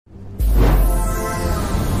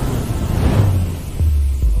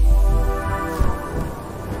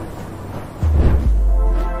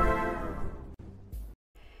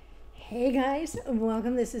guys,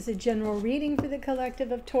 welcome. This is a general reading for the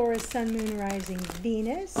collective of Taurus, Sun, Moon, Rising,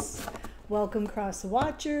 Venus. Welcome, cross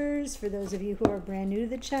watchers. For those of you who are brand new to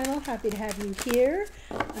the channel, happy to have you here.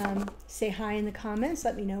 Say hi in the comments.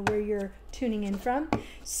 Let me know where you're tuning in from.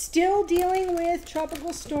 Still dealing with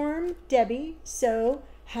Tropical Storm Debbie, so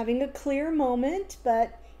having a clear moment,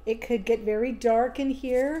 but it could get very dark in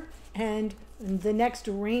here, and the next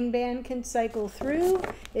rain band can cycle through.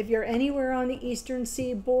 If you're anywhere on the eastern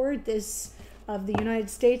seaboard of the United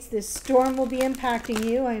States, this storm will be impacting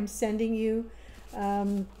you. I am sending you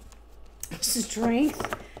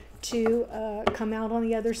strength to come out on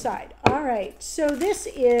the other side. All right, so this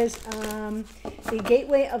is the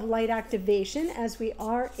Gateway of Light activation as we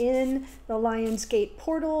are in the Lion's Gate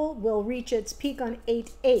portal. Will reach its peak on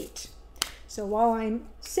 8/8. So while I'm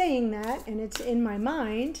saying that, and it's in my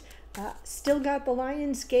mind, still got the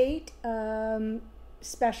Lion's Gate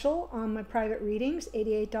special on my private readings,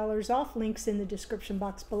 $88 off, links in the description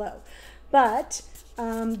box below. But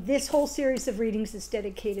this whole series of readings is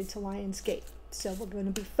dedicated to Lion's Gate. So we're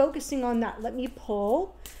going to be focusing on that. Let me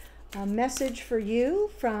pull a message for you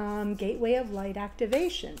from Gateway of Light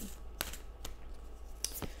activation.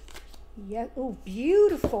 Yeah, oh,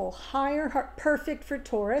 beautiful. Higher heart, perfect for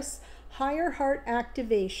Taurus. Higher heart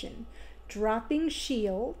activation. Dropping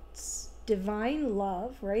shields, divine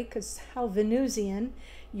love, right? Because how Venusian,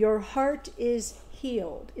 your heart is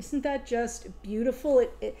healed. Isn't that just beautiful?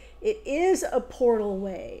 It is a portal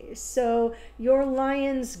way. So your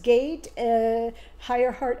Lion's Gate,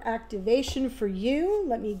 higher heart activation for you.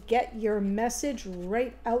 Let me get your message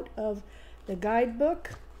right out of the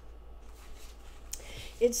guidebook.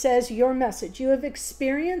 It says, your message: you have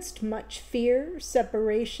experienced much fear,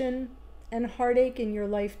 separation, and heartache in your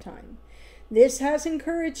lifetime. This has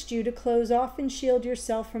encouraged you to close off and shield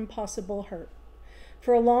yourself from possible hurt.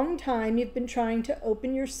 For a long time, you've been trying to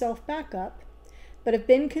open yourself back up, but have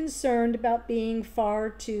been concerned about being far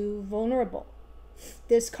too vulnerable.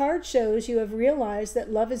 This card shows you have realized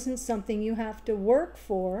that love isn't something you have to work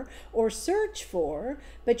for or search for,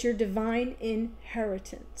 but your divine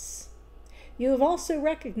inheritance. You have also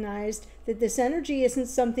recognized that this energy isn't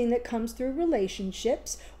something that comes through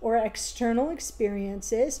relationships or external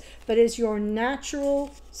experiences, but is your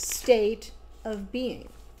natural state of being.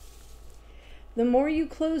 The more you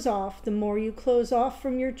close off, the more you close off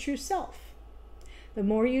from your true self. The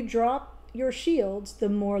more you drop your shields, the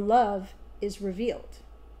more love is revealed.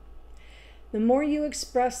 The more you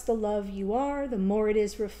express the love you are, the more it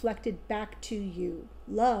is reflected back to you.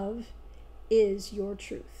 Love is your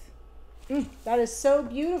truth. That is so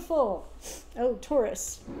beautiful. Oh,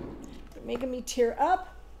 Taurus, you're making me tear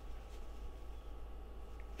up.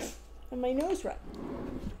 And my nose run.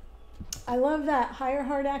 I love that. Higher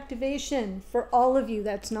heart activation for all of you.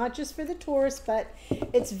 That's not just for the Taurus, but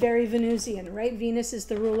it's very Venusian, right? Venus is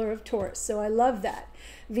the ruler of Taurus, so I love that.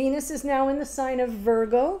 Venus is now in the sign of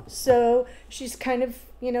Virgo, so she's kind of,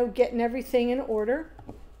 you know, getting everything in order.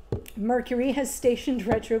 Mercury has stationed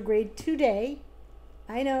retrograde today.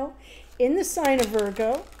 I know. In the sign of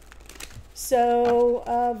Virgo. So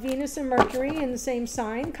Venus and Mercury in the same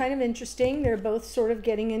sign, kind of interesting. They're both sort of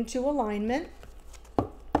getting into alignment.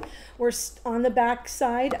 We're on the back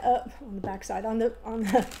side, on the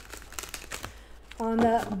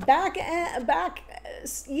back,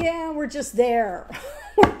 yeah, we're just there.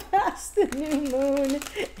 We're past the new moon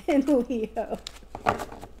in Leo.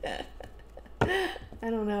 I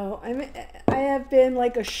don't know. I have been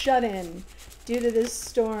like a shut-in due to this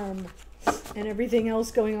storm and everything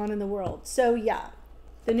else going on in the world. So yeah,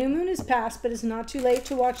 the new moon is past, but it's not too late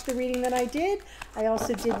to watch the reading that I did. I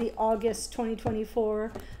also did the August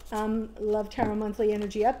 2024 Love Tarot Monthly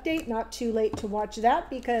Energy Update. Not too late to watch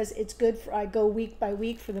that because it's good for, I go week by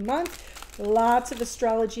week for the month. Lots of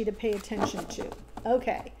astrology to pay attention to.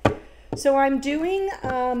 Okay, so I'm doing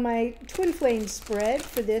my twin flame spread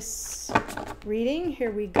for this reading.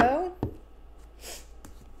 Here we go.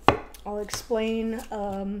 I'll explain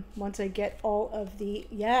once I get all of the,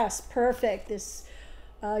 yes, perfect. This,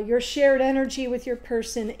 your shared energy with your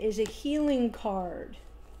person is a healing card.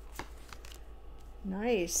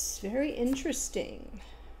 Nice, very interesting.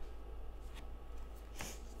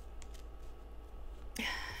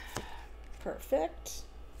 Perfect.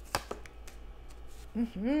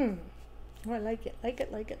 Oh, I like it, like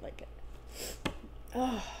it, like it, like it.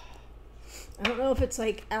 Oh, I don't know if it's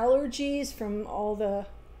like allergies from all the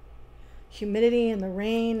humidity and the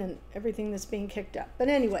rain and everything that's being kicked up. But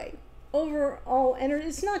anyway, overall energy,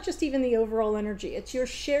 it's not just even the overall energy, it's your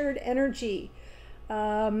shared energy.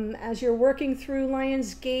 As you're working through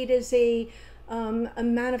Lion's Gate as a a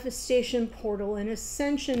manifestation portal, an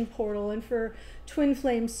ascension portal. And for twin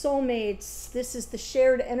flame soulmates, this is the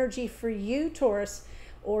shared energy for you, Taurus,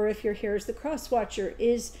 or if you're here as the cross watcher,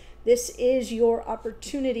 this is your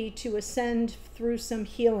opportunity to ascend through some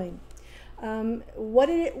healing. What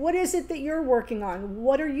is it that you're working on?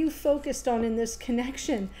 What are you focused on in this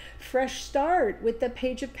connection? Fresh start with the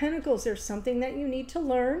Page of Pentacles. There's something that you need to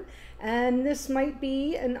learn, and this might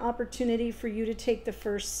be an opportunity for you to take the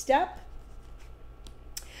first step.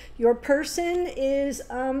 Your person is,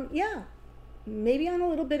 maybe on a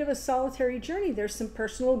little bit of a solitary journey. There's some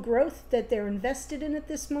personal growth that they're invested in at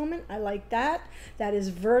this moment. I like that. That is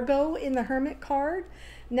Virgo in the Hermit card.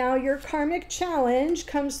 Now your karmic challenge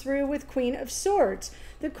comes through with Queen of Swords.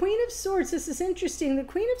 The Queen of Swords, this is interesting. The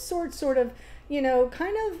Queen of Swords sort of,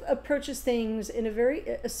 kind of approaches things in a very,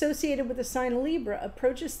 associated with the sign of Libra,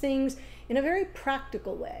 approaches things in a very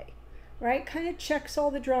practical way, right? Kind of checks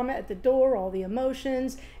all the drama at the door, all the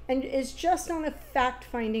emotions, and is just on a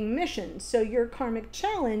fact-finding mission. So your karmic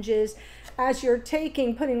challenge is, as you're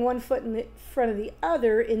putting one foot in the front of the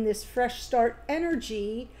other in this fresh start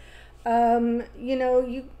energy, you're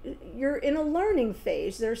in a learning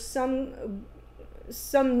phase. There's some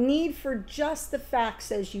need for just the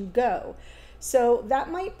facts as you go. So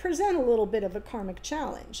that might present a little bit of a karmic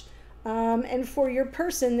challenge. And for your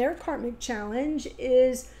person, their karmic challenge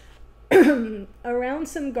is around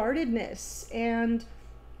some guardedness, and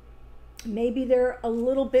maybe they're a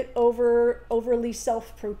little bit overly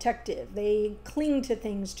self-protective. They cling to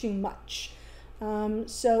things too much.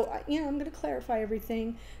 So, I'm going to clarify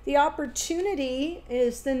everything. The opportunity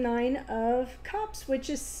is the Nine of Cups, which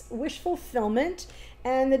is wish fulfillment,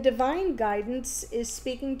 and the divine guidance is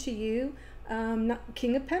speaking to you,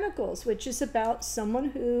 King of Pentacles, which is about someone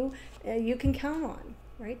who you can count on,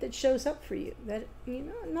 right? That shows up for you, that,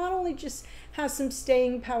 not only just has some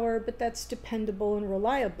staying power, but that's dependable and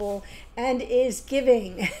reliable and is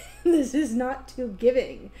giving. This is not too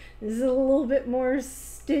giving. This is a little bit more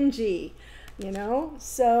stingy.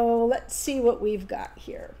 So let's see what we've got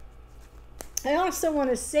here. I also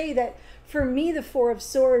want to say that for me, the Four of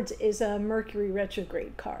Swords is a Mercury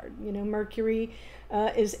retrograde card. Mercury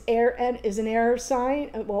is an air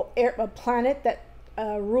sign, a planet that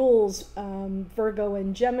rules Virgo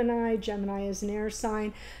and Gemini. Gemini is an air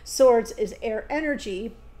sign. Swords is air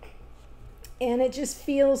energy. And it just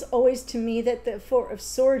feels always to me that the Four of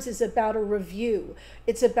Swords is about a review.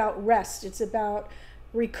 It's about rest. It's about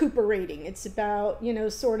recuperating. It's about,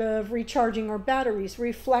 sort of recharging our batteries,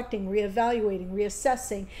 reflecting, reevaluating,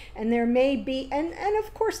 reassessing. And there may be, and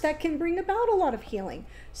of course that can bring about a lot of healing.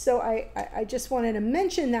 So I just wanted to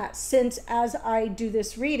mention that, since as I do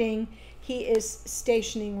this reading, he is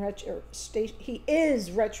he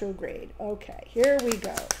is retrograde. Okay, here we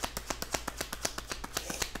go.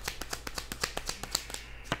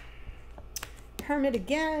 Hermit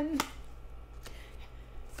again.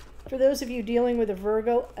 For those of you dealing with a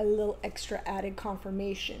Virgo, a little extra added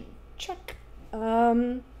confirmation. Check.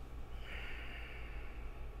 Could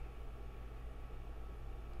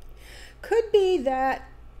be that,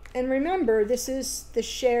 and remember, this is the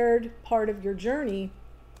shared part of your journey.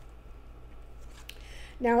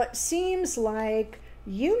 Now, it seems like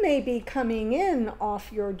you may be coming in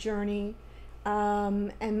off your journey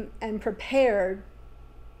and prepared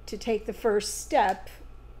to take the first step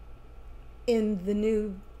in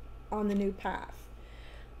on the new path.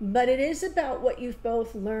 But it is about what you've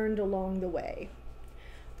both learned along the way.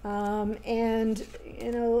 And,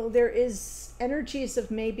 there is energies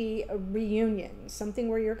of maybe a reunion, something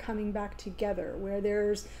where you're coming back together, where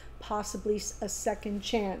there's possibly a second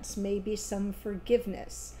chance, maybe some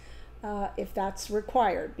forgiveness, if that's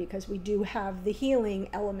required, because we do have the healing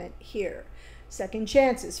element here. Second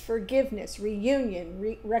chances, forgiveness,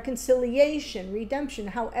 reunion, reconciliation, redemption,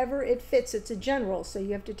 however it fits. It's a general, so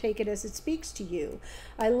you have to take it as it speaks to you.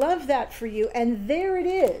 I love that for you. And there it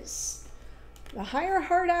is. The higher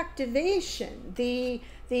heart activation, the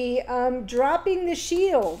dropping the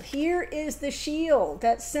shield. Here is the shield.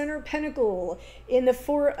 That center pentacle in the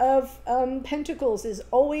Four of Pentacles is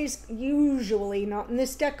always, usually, not in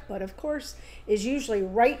this deck, but of course, is usually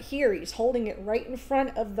right here. He's holding it right in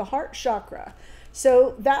front of the heart chakra.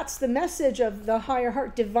 So that's the message of the higher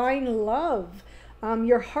heart, divine love.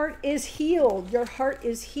 Your heart is healed. Your heart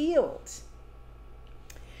is healed.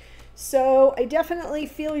 So I definitely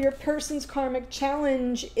feel your person's karmic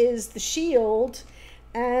challenge is the shield,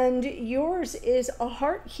 and yours is a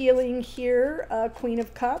heart healing here, Queen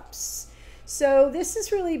of Cups. So this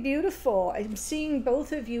is really beautiful. I'm seeing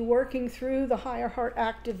both of you working through the higher heart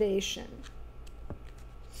activation,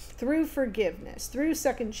 through forgiveness, through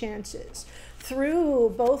second chances,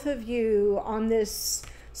 through, both of you, on this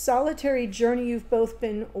solitary journey you've both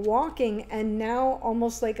been walking, and now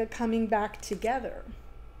almost like a coming back together.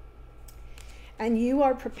 And you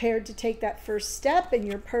are prepared to take that first step, and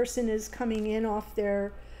your person is coming in off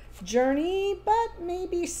their journey, but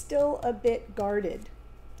maybe still a bit guarded.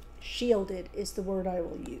 Shielded is the word I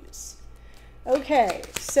will use. Okay,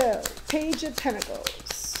 so Page of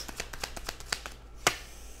Pentacles.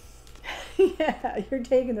 Yeah, you're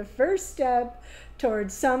taking the first step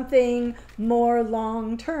towards something more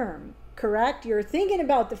long-term, correct? You're thinking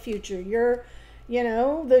about the future. You're, you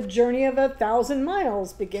know, the journey of 1,000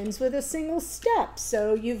 miles begins with a single step.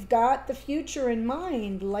 So you've got the future in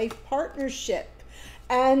mind, life partnership.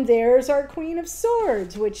 And there's our Queen of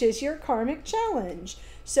Swords, which is your karmic challenge.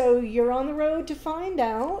 So you're on the road to find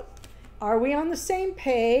out, are we on the same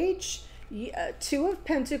page? Two of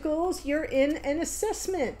Pentacles, you're in an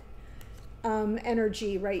assessment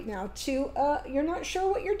energy right now. You're not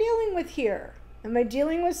sure what you're dealing with here. Am I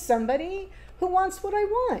dealing with somebody who wants what I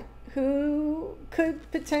want, who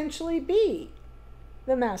could potentially be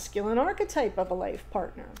the masculine archetype of a life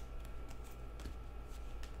partner?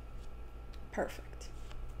 Perfect.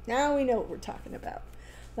 Now we know what we're talking about.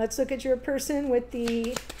 Let's look at your person with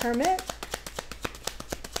the Hermit.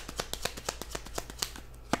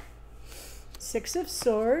 Six of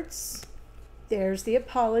Swords. There's the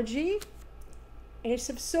apology. Ace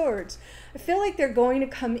of Swords. I feel like they're going to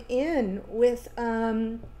come in with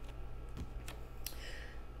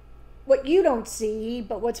what you don't see,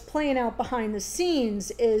 but what's playing out behind the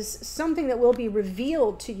scenes is something that will be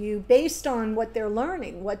revealed to you based on what they're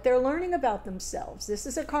learning about themselves. This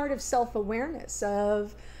is a card of self-awareness,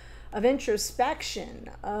 of introspection,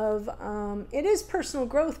 of it is personal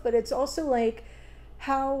growth, but it's also like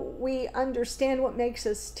how we understand what makes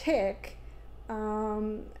us tick,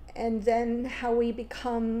 and then how we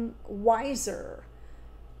become wiser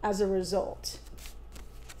as a result,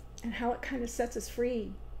 and how it kind of sets us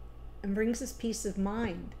free and brings us peace of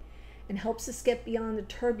mind and helps us get beyond the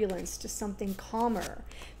turbulence to something calmer,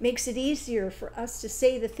 makes it easier for us to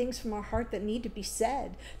say the things from our heart that need to be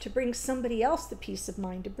said, to bring somebody else the peace of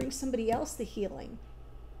mind, to bring somebody else the healing.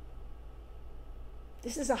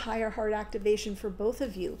 This is a higher heart activation for both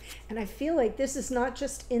of you. And I feel like this is not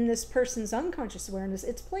just in this person's unconscious awareness,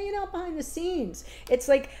 it's playing out behind the scenes. It's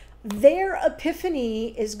like their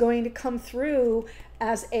epiphany is going to come through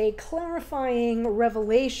as a clarifying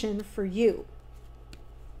revelation for you.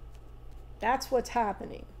 That's what's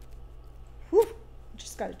happening. Whew,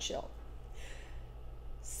 just gotta chill.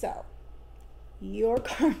 So, your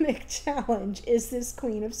karmic challenge is this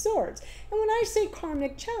Queen of Swords. And when I say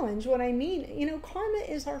karmic challenge, what I mean, you know, karma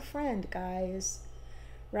is our friend, guys.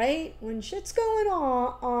 Right? When shit's going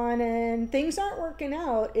on and things aren't working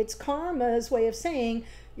out, it's karma's way of saying,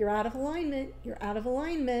 you're out of alignment, you're out of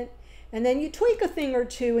alignment. And then you tweak a thing or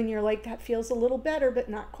two and you're like, that feels a little better, but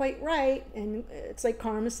not quite right. And it's like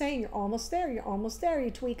karma saying, you're almost there, you're almost there.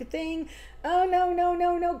 You tweak a thing. Oh, no, no,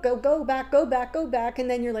 no, no. Go back, go back, go back. And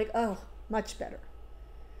then you're like, oh, much better.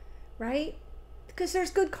 Right? Because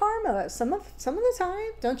there's good karma. Some of the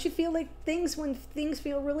time, don't you feel like when things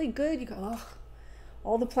feel really good, you go, oh,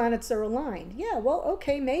 all the planets are aligned. Yeah, well,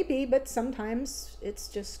 okay, maybe, but sometimes it's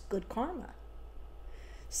just good karma.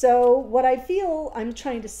 So what I feel I'm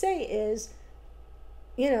trying to say is,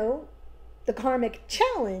 you know, the karmic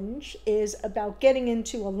challenge is about getting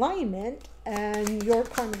into alignment, and your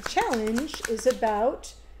karmic challenge is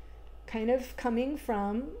about kind of coming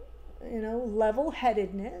from, you know,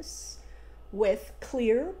 level-headedness with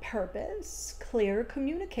clear purpose, clear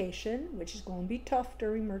communication, which is going to be tough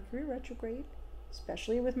during Mercury retrograde,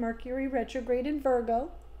 especially with Mercury retrograde in Virgo,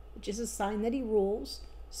 which is a sign that he rules,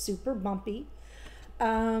 super bumpy.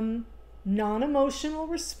 Non-emotional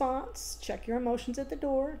response. Check your emotions at the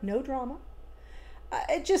door. No drama.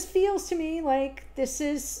 It just feels to me like this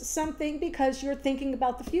is something because you're thinking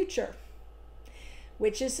about the future,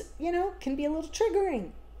 which is, you know, can be a little triggering.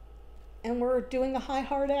 And we're doing a high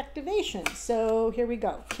heart activation. So here we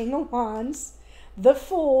go. King of Wands, the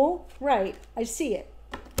Fool. Right. I see it.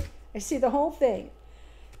 I see the whole thing.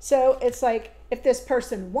 So it's like, if this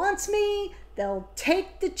person wants me, they'll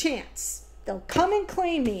take the chance. They'll come and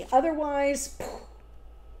claim me. Otherwise,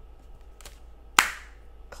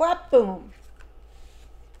 clap, boom.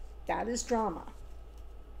 That is drama.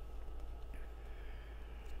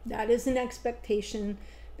 That is an expectation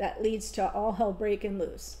that leads to all hell breaking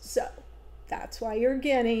loose. So that's why you're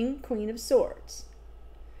getting Queen of Swords.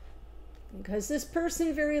 Because this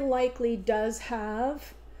person very likely does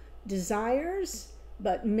have desires,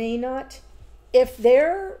 but may not. If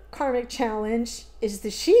their karmic challenge is the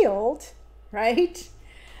shield, right?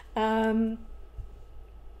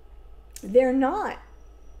 they're not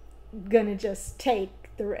going to just take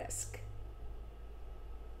the risk.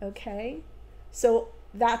 Okay? So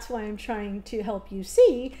that's why I'm trying to help you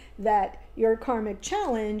see that your karmic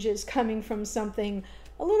challenge is coming from something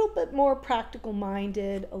a little bit more practical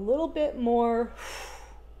minded, a little bit more,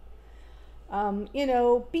 you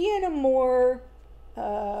know, be in a more,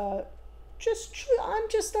 I'm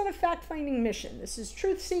just on a fact-finding mission. This is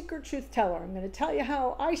truth seeker, truth teller. I'm going to tell you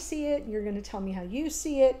how I see it, and you're going to tell me how you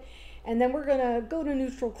see it. And then we're going to go to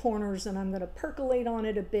neutral corners, and I'm going to percolate on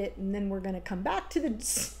it a bit, and then we're going to come back to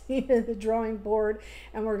the drawing board,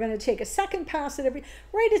 and we're going to take a second pass at every,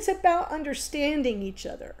 right? It's about understanding each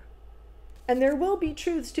other. And there will be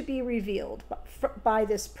truths to be revealed by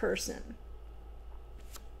this person.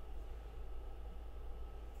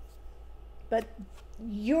 But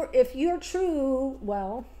if you're true,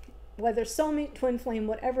 well, whether soulmate, twin flame,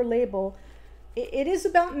 whatever label, it is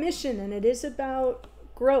about mission, and it is about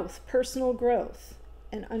growth, personal growth,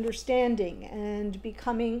 and understanding, and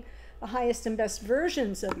becoming the highest and best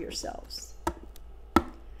versions of yourselves.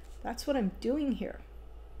 That's what I'm doing here.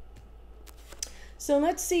 So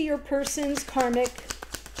let's see your person's karmic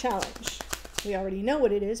challenge. We already know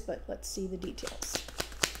what it is, but let's see the details.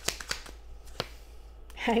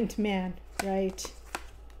 Hanged Man, right?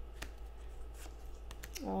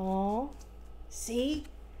 Oh, see?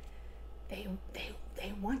 They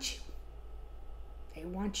want you. They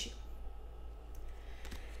want you.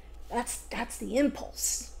 That's the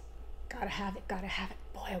impulse. Gotta have it, gotta have it.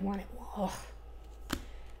 Boy, I want it. Oh.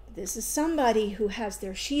 This is somebody who has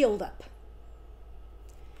their shield up.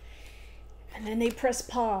 And then they press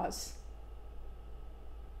pause.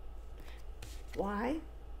 Why?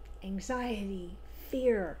 Anxiety,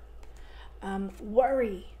 fear,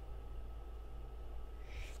 worry.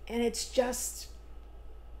 And it's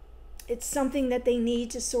something that they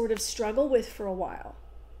need to sort of struggle with for a while.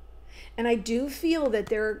 And I do feel that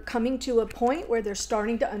they're coming to a point where they're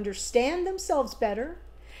starting to understand themselves better.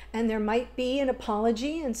 And there might be an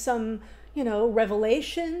apology and some, you know,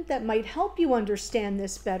 revelation that might help you understand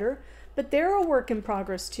this better. But they're a work in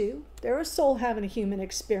progress too. They're a soul having a human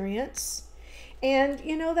experience. And,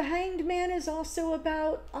 you know, the Hanged Man is also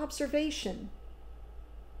about observation.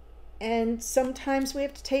 And sometimes we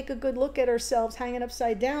have to take a good look at ourselves hanging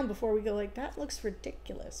upside down before we go like, that looks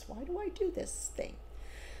ridiculous. Why do I do this thing?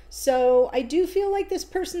 So I do feel like this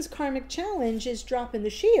person's karmic challenge is dropping the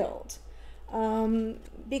shield.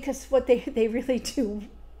 Because what they really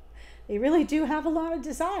do have a lot of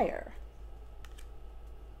desire.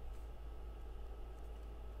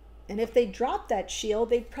 And if they drop that shield,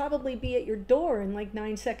 they'd probably be at your door in like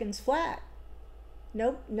 9 seconds flat.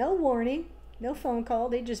 Nope, no warning, no phone call,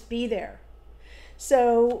 they'd just be there.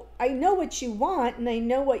 So I know what you want, and I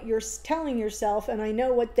know what you're telling yourself, and I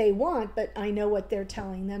know what they want, but I know what they're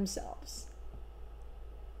telling themselves.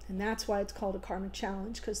 And that's why it's called a karmic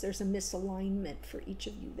challenge, because there's a misalignment for each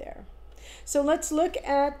of you there. So let's look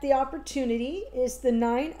at the opportunity is the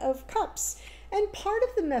 9 of Cups. And part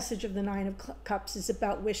of the message of the 9 of Cups is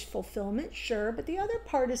about wish fulfillment, sure, but the other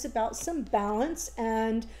part is about some balance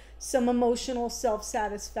and some emotional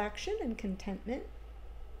self-satisfaction and contentment,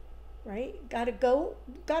 right? Gotta go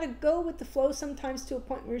with the flow sometimes to a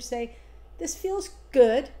point where you say, this feels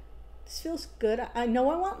good. This feels good. I know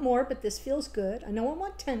I want more, but this feels good. I know I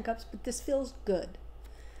want 10 cups, but this feels good.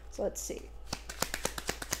 So let's see.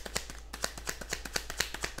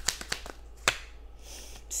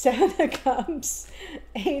 Seven of Cups,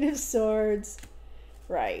 8 of Swords,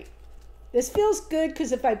 right. This feels good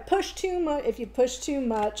because if you push too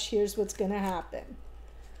much, here's what's going to happen.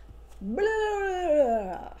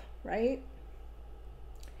 Blah, right?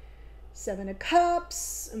 7 of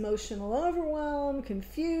Cups, emotional overwhelm,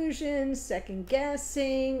 confusion, second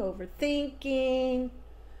guessing, overthinking.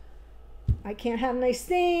 I can't have nice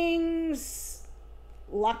things.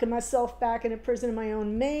 Locking myself back in a prison of my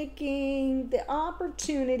own making. The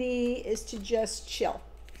opportunity is to just chill.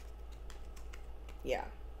 Yeah.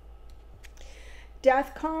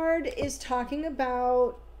 Death card is talking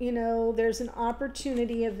about, you know, there's an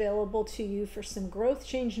opportunity available to you for some growth,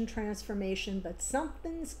 change, and transformation, but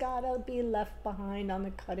something's gotta be left behind on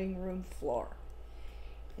the cutting room floor.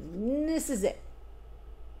 And this is it.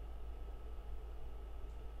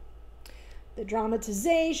 The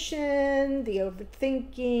dramatization, the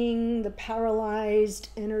overthinking, the paralyzed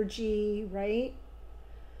energy, right?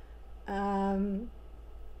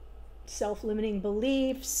 Self-limiting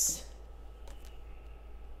beliefs.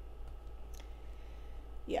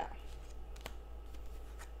 Yeah.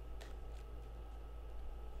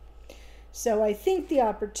 So I think the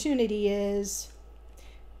opportunity is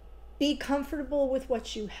be comfortable with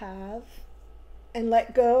what you have. and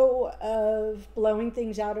let go of blowing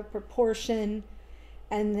things out of proportion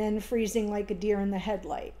and then freezing like a deer in the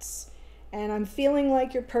headlights. And I'm feeling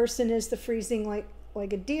like your person is the freezing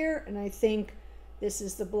like a deer, and I think this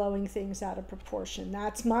is the blowing things out of proportion.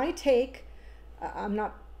 That's my take. I'm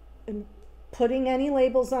not putting any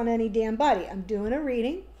labels on any damn body. I'm doing a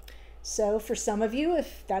reading. So for some of you,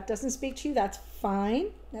 if that doesn't speak to you, that's fine.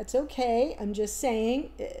 That's okay. I'm just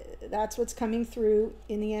saying that's what's coming through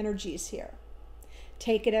in the energies here.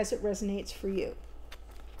 Take it as it resonates for you.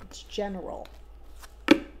 It's general.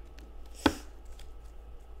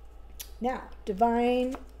 Now,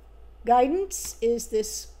 divine guidance is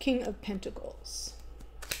this King of Pentacles.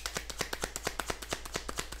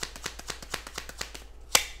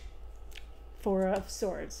 Four of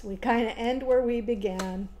Swords. We kind of end where we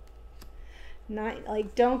began. Not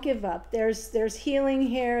like, don't give up. There's healing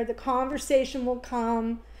here. The conversation will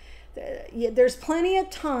come. There's plenty of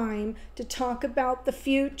time to talk about the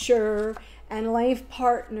future and life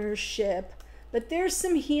partnership, but there's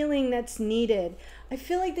some healing that's needed. I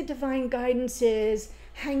feel like the divine guidance is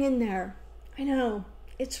hang in there. I know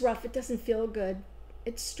it's rough. It doesn't feel good.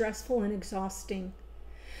 It's stressful and exhausting,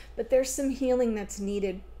 but there's some healing that's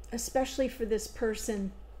needed, especially for this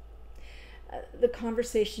person. The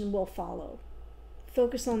conversation will follow.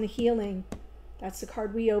 Focus on the healing. That's the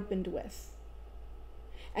card we opened with.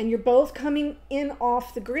 And you're both coming in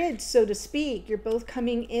off the grid, so to speak. You're both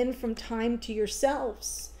coming in from time to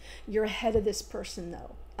yourselves. You're ahead of this person,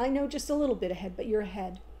 though. I know just a little bit ahead, but you're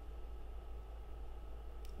ahead.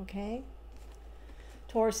 Okay?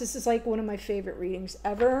 Taurus, this is like one of my favorite readings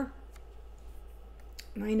ever.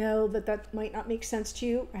 I know that might not make sense to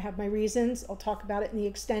you. I have my reasons. I'll talk about it in the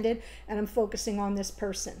extended, and I'm focusing on this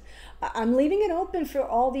person. I'm leaving it open for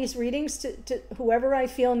all these readings to whoever I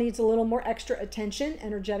feel needs a little more extra attention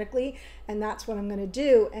energetically, and that's what I'm going to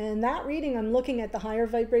do. And that reading, I'm looking at the higher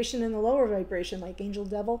vibration and the lower vibration, like angel,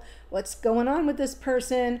 devil. What's going on with this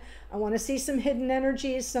person? I want to see some hidden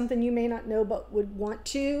energies, something you may not know but would want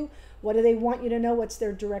to. What do they want you to know? What's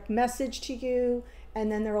their direct message to you? And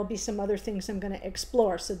then there will be some other things I'm going to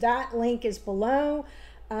explore. So that link is below.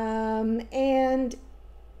 And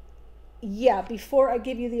yeah, before I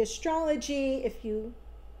give you the astrology, if you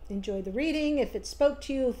enjoyed the reading, if it spoke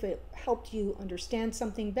to you, if it helped you understand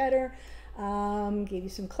something better, gave you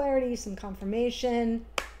some clarity, some confirmation,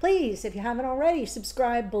 please, if you haven't already,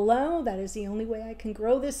 subscribe below. That is the only way I can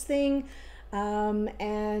grow this thing.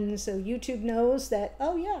 And so YouTube knows that,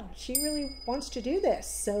 oh yeah, she really wants to do this.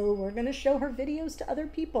 So we're going to show her videos to other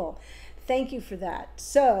people. Thank you for that.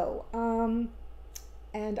 So,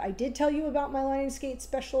 and I did tell you about my Lionsgate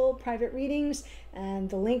special private readings, and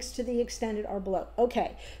the links to the extended are below.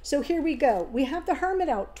 Okay, so here we go. We have the Hermit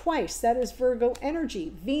out twice. That is Virgo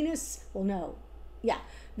energy. Venus, well, no. Yeah.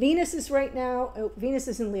 Venus is right now, oh, Venus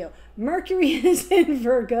is in Leo. Mercury is in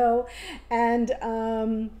Virgo,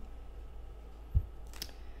 and,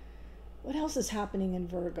 what else is happening in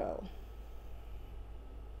Virgo?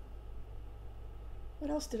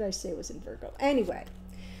 What else did I say was in Virgo? Anyway,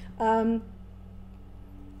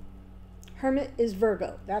 Hermit is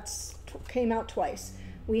Virgo. That's came out twice.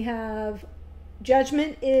 We have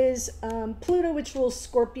Judgment is Pluto, which rules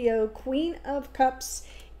Scorpio. Queen of Cups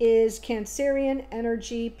is Cancerian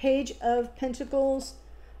energy. Page of Pentacles.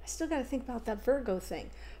 I still got to think about that Virgo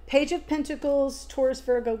thing. Page of Pentacles, Taurus,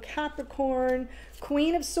 Virgo, Capricorn.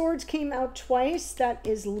 Queen of Swords came out twice. That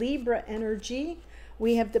is Libra energy.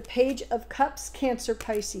 We have the Page of Cups, Cancer,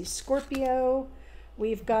 Pisces, Scorpio.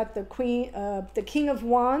 We've got the the King of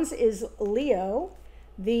Wands is Leo.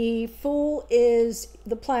 The Fool is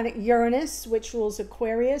the planet Uranus, which rules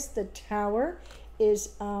Aquarius. The Tower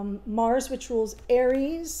is Mars, which rules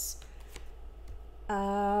Aries.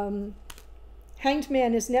 Hanged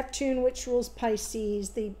Man is Neptune, which rules Pisces.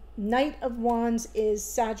 The Knight of Wands is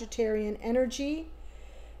Sagittarian energy.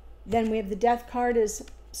 Then we have the Death card is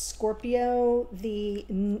Scorpio. The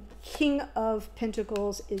King of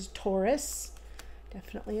Pentacles is Taurus.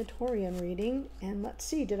 Definitely a Taurian reading. And let's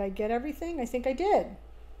see, did I get everything? I think I did.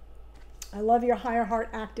 I love your higher heart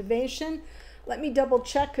activation. Let me double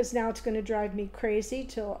check, because now it's going to drive me crazy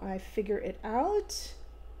till I figure it out.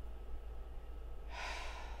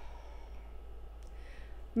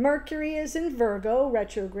 Mercury is in Virgo,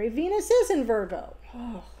 retrograde. Venus is in Virgo.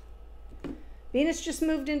 Oh. Venus just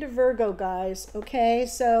moved into Virgo, guys. Okay,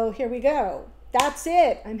 so here we go. That's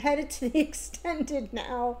it. I'm headed to the extended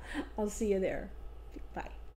now. I'll see you there.